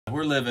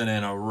We're living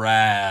in a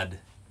rad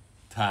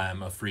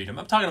time of freedom.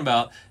 I'm talking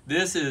about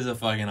this is a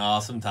fucking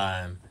awesome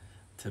time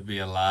to be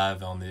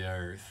alive on the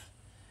earth.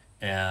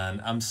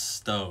 And I'm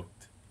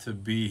stoked to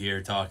be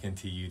here talking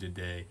to you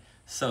today.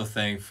 So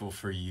thankful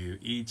for you,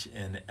 each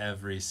and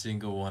every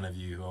single one of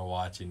you who are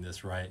watching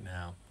this right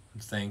now. I'm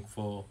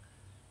thankful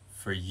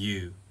for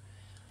you.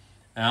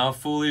 And I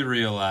fully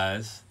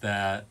realize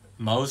that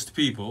most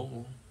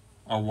people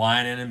are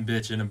whining and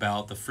bitching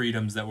about the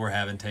freedoms that we're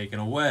having taken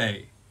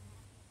away.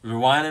 We're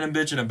whining and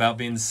bitching about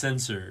being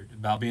censored,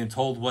 about being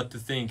told what to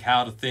think,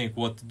 how to think,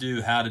 what to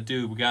do, how to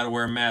do. We got to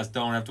wear a mask,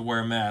 don't have to wear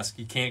a mask.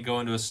 You can't go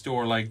into a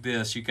store like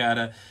this. You got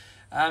to,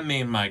 I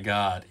mean, my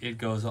God, it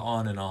goes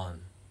on and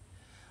on.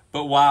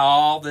 But while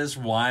all this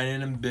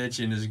whining and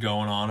bitching is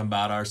going on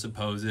about our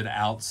supposed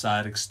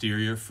outside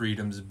exterior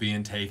freedoms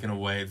being taken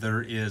away,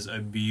 there is a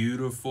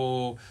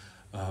beautiful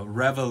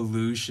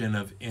revolution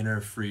of inner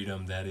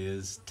freedom that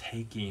is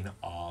taking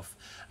off.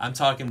 I'm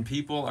talking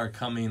people are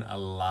coming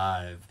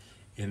alive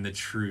in the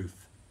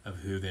truth of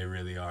who they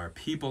really are.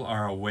 People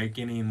are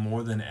awakening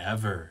more than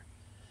ever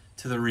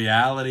to the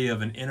reality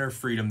of an inner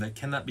freedom that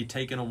cannot be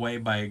taken away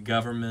by a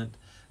government,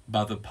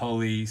 by the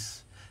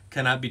police,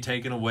 cannot be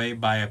taken away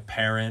by a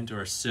parent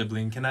or a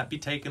sibling, cannot be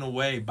taken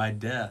away by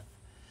death.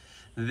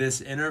 This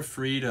inner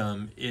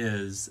freedom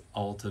is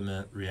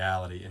ultimate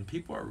reality, and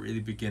people are really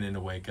beginning to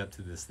wake up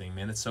to this thing,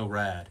 man. It's so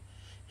rad.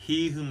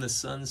 He whom the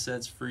Son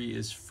sets free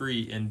is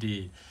free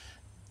indeed.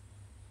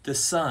 The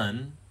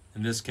Son,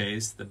 in this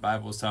case, the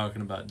Bible is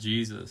talking about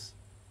Jesus,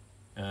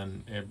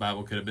 and the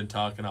Bible could have been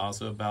talking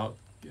also about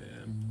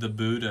the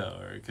Buddha,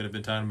 or it could have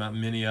been talking about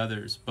many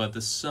others, but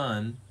the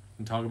Son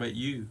can talk about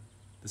you.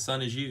 The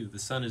Son is you. The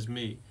Son is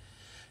me.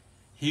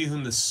 He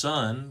whom the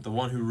Son, the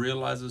one who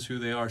realizes who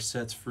they are,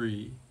 sets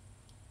free,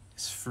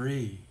 is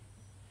free.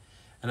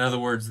 In other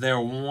words, they're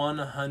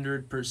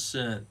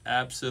 100%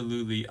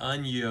 absolutely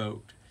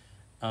unyoked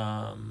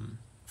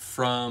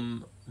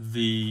from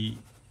the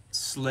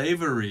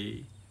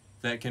slavery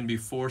that can be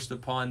forced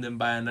upon them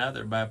by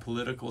another, by a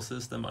political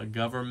system, a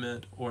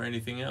government, or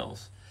anything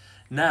else.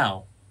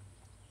 Now,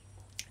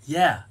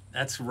 yeah,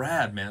 that's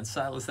rad, man.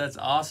 Silas, that's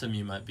awesome,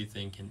 you might be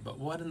thinking. But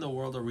what in the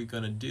world are we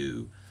going to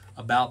do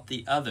about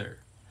the other?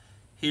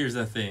 Here's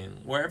the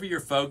thing. Wherever your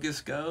focus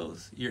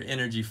goes, your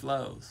energy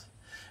flows.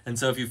 And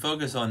so if you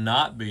focus on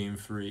not being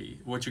free,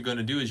 what you're going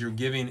to do is you're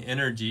giving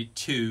energy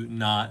to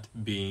not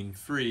being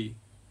free.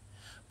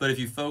 But if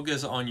you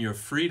focus on your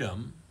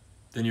freedom,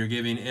 then you're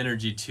giving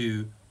energy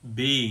to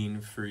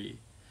being free.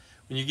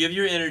 When you give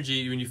your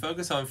energy, when you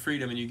focus on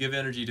freedom and you give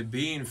energy to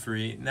being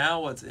free,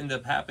 now what's end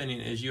up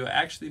happening is you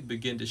actually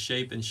begin to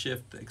shape and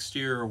shift the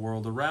exterior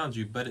world around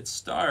you. But it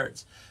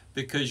starts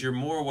because you're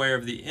more aware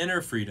of the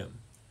inner freedom.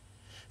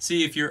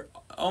 See, if you're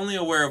only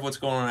aware of what's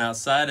going on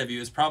outside of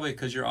you, it's probably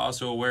because you're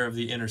also aware of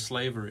the inner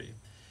slavery.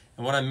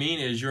 And what I mean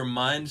is your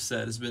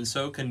mindset has been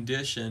so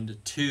conditioned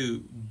to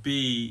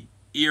be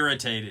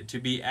irritated, to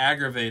be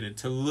aggravated,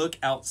 to look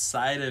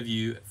outside of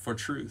you for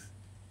truth.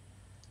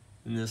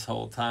 And this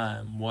whole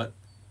time, what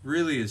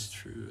really is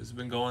true has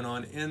been going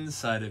on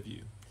inside of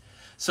you.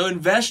 So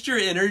invest your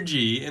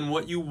energy in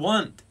what you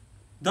want.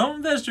 Don't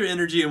invest your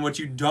energy in what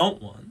you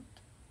don't want.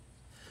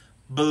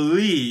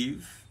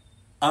 Believe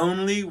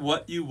only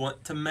what you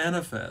want to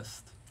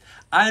manifest.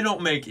 I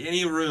don't make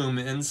any room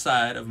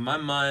inside of my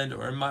mind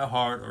or in my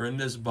heart or in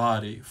this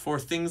body for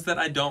things that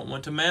I don't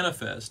want to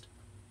manifest.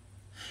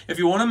 If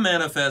you want to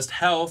manifest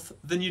health,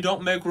 then you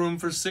don't make room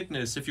for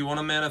sickness. If you want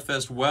to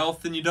manifest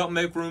wealth, then you don't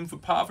make room for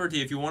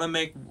poverty. If you want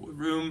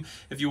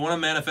to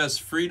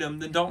manifest freedom,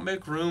 then don't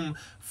make room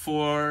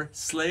for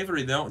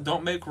slavery.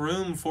 Don't make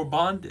room for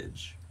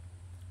bondage.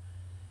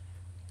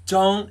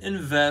 Don't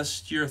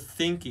invest your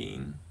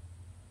thinking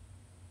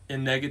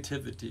in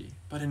negativity,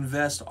 but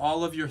invest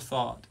all of your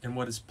thought in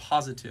what is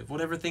positive.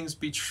 Whatever things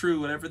be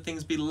true, whatever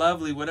things be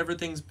lovely, whatever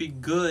things be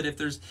good, if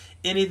there's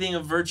anything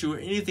of virtue or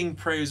anything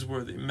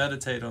praiseworthy,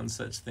 meditate on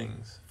such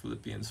things.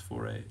 Philippians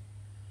 4:8.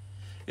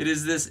 It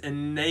is this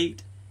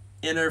innate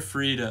inner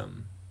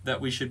freedom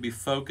that we should be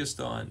focused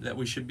on, that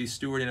we should be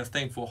stewarding a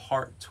thankful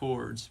heart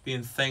towards,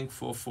 being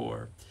thankful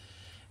for.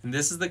 And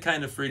this is the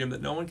kind of freedom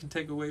that no one can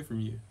take away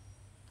from you.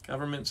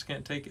 Governments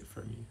can't take it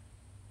from you.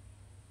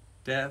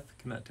 Death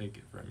cannot take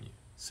it from you.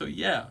 So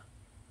yeah,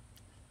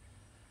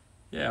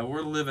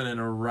 we're living in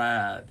a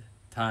rad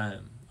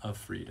time of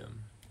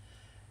freedom.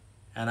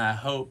 And I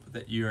hope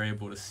that you are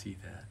able to see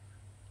that.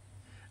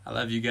 I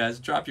love you guys.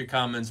 Drop your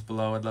comments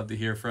below. I'd love to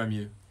hear from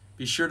you.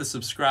 Be sure to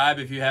subscribe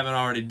if you haven't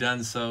already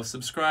done so.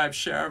 Subscribe,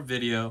 share our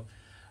video.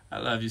 I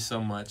love you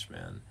so much,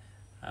 man.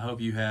 I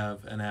hope you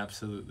have an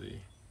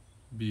absolutely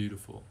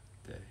beautiful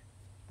day.